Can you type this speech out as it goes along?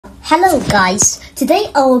Hello guys, today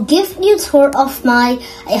I will give you a tour of my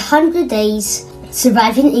 100 days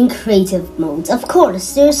surviving in creative mode. Of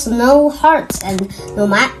course, there's no hearts and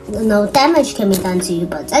no damage can be done to you,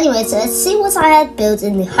 but anyways, let's see what I had built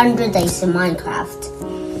in the 100 days in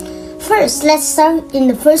Minecraft. First, let's start in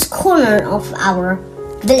the first corner of our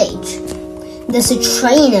village. There's a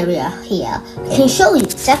train area here. I can show you,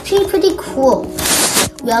 it's actually pretty cool.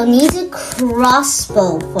 We'll need a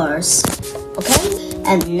crossbow first, okay?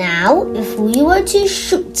 And now, if we were to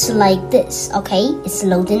shoot like this, okay, it's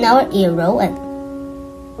loading our arrow and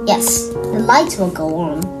yes, the light will go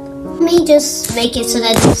on. Let me just make it so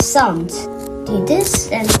that it sounds. Do this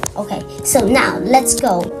and okay, so now let's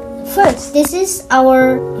go. First, this is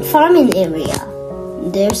our farming area.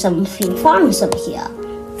 There's some few farms over here.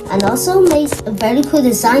 And also made a very cool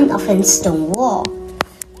design of a stone wall.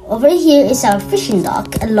 Over here is our fishing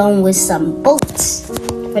dock along with some boats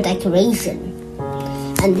for decoration.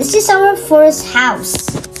 And this is our first house.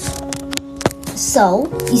 So,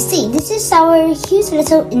 you see, this is our huge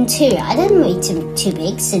little interior. I didn't make it too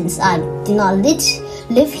big since I do not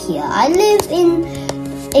live here. I live in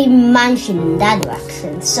a mansion in that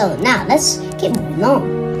direction. So now, let's keep moving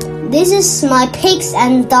on. This is my pigs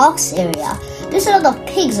and dogs area. There's a lot of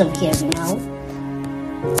pigs over here, you know.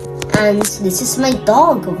 And this is my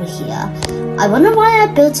dog over here. I wonder why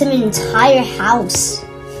I built him an entire house.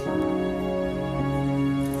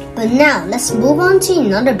 But now, let's move on to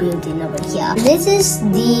another building over here. This is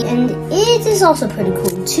and it is also pretty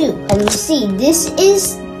cool too. And you see, this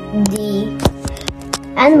is the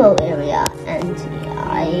animal area. And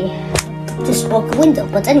I just broke a window.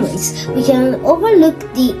 But anyways, we can overlook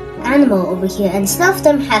the animal over here. And some of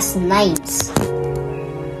them has names.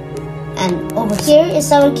 And over here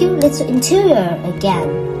is our cute little interior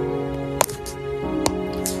again.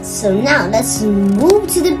 So now, let's move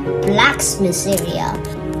to the blacksmith area.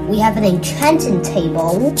 We have an enchanting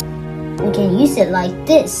table. We can use it like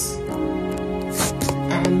this.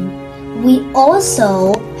 And we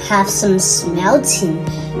also have some smelting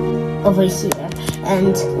over here.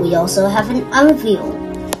 And we also have an anvil,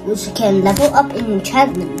 which can level up in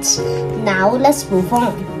enchantment. Now let's move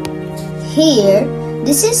on. Here,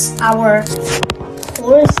 this is our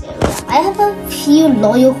horse area. I have a few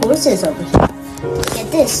loyal horses over here. Look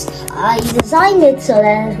at this. I designed it so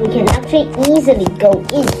that we can actually easily go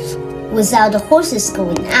in without the horses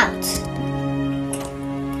going out.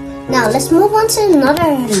 Now let's move on to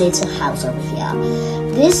another little house over here.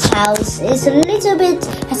 This house is has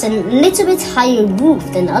a little bit higher roof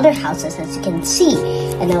than other houses, as you can see.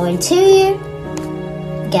 And our interior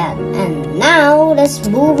again. And now let's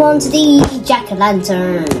move on to the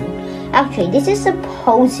jack-o'-lantern. Actually, this is a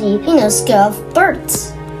posy, scale of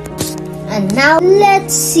birds. And now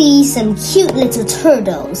let's see some cute little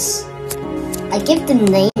turtles. I give them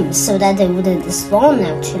names so that they wouldn't spawn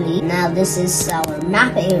actually. Now this is our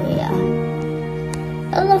map area.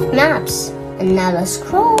 I love maps. And now let's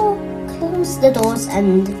close the doors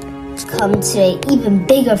and come to an even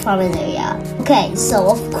bigger farming area. Okay,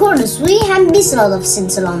 so of course we have missed a lot of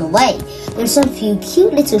things along the way. There's some few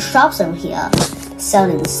cute little shops over here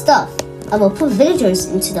selling stuff. I will put villagers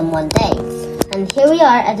into them one day. And here we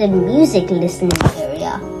are at the music listening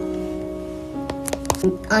area.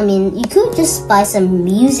 I mean, you could just buy some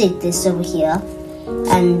music discs over here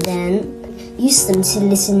and then use them to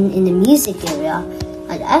listen in the music area.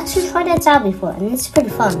 I actually tried that out before and it's pretty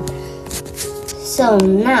fun. So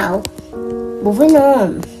now, moving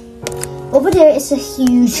on. Over there is a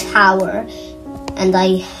huge tower and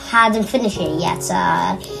I hadn't finished it yet.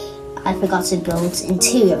 I forgot to build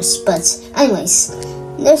interiors, but anyways,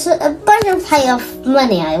 there's a bunch of pile of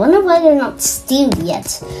money. I wonder why they're not stealed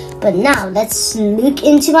yet. But now, let's look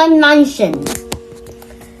into my mansion.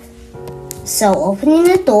 So, opening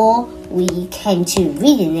the door, we came to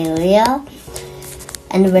reading area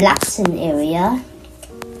and relaxing area.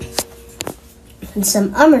 And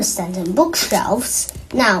some armor stand and bookshelves.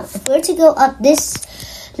 Now, if we're to go up this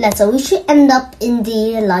ladder, we should end up in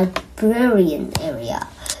the librarian area.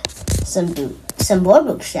 Some more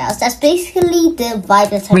bookshelves. That's basically the vibe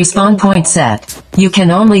that Respawn point set. You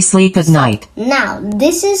can only sleep at night. Now,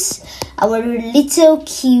 this is our little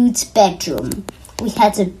cute bedroom. We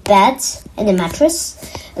had a bed and a mattress,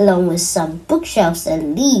 along with some bookshelves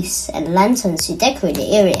and leaves and lanterns to decorate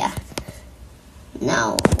the area.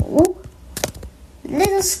 Now, let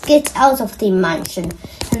us get out of the mansion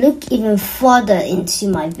and look even further into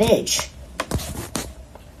my village.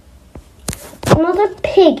 Another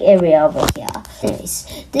pig area over here.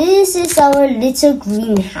 Anyways, this is our little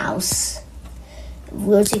greenhouse. If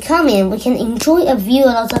we were to come in, we can enjoy a view of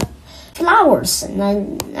a lot of flowers, and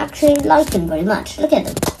I actually like them very much. Look at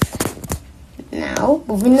them. Now,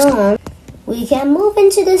 moving on, we can move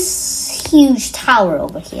into this huge tower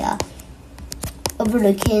over here,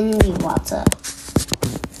 overlooking the water.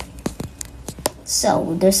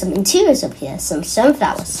 So, there's some interiors over here, some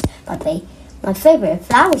sunflowers. By the way, my favorite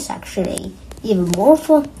flowers actually, even more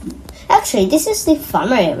fun. Actually, this is the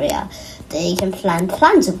farmer area. They can plant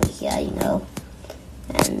plants over here, you know.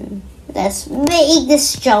 And let's make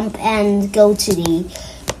this jump and go to the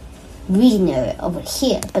reading area over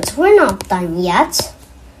here. But we're not done yet.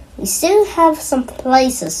 We still have some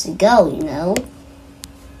places to go, you know.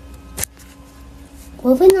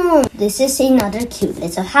 Moving on, this is another cute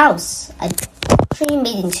little house. I actually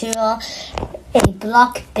made into a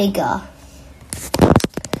block bigger.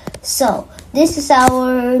 So, this is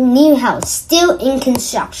our new house, still in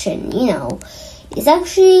construction, you know. It's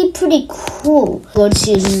actually pretty cool. Go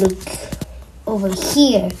to look over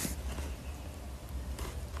here.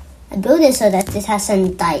 I built it so that it has a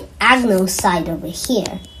diagonal side over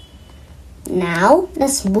here. Now,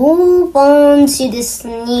 let's move on to this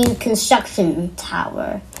new construction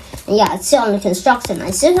tower. And yeah, it's still under construction.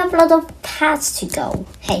 I still have a lot of paths to go.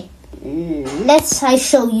 Hey, I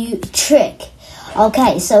show you a trick.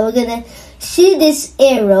 Okay, so we're gonna shoot this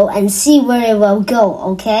arrow and see where it will go,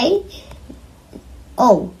 okay?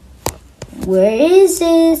 Oh, where is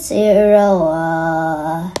this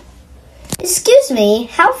arrow? Excuse me,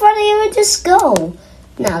 how far did you just go?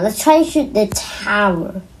 Now, let's try and shoot the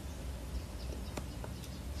tower.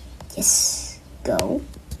 Yes, go.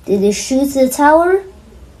 Did it shoot the tower?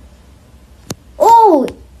 Oh,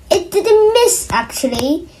 it didn't miss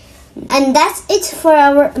actually. And that's it for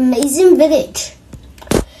our amazing village.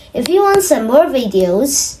 If you want some more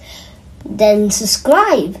videos, then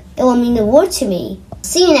subscribe. It will mean the world to me.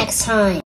 See you next time.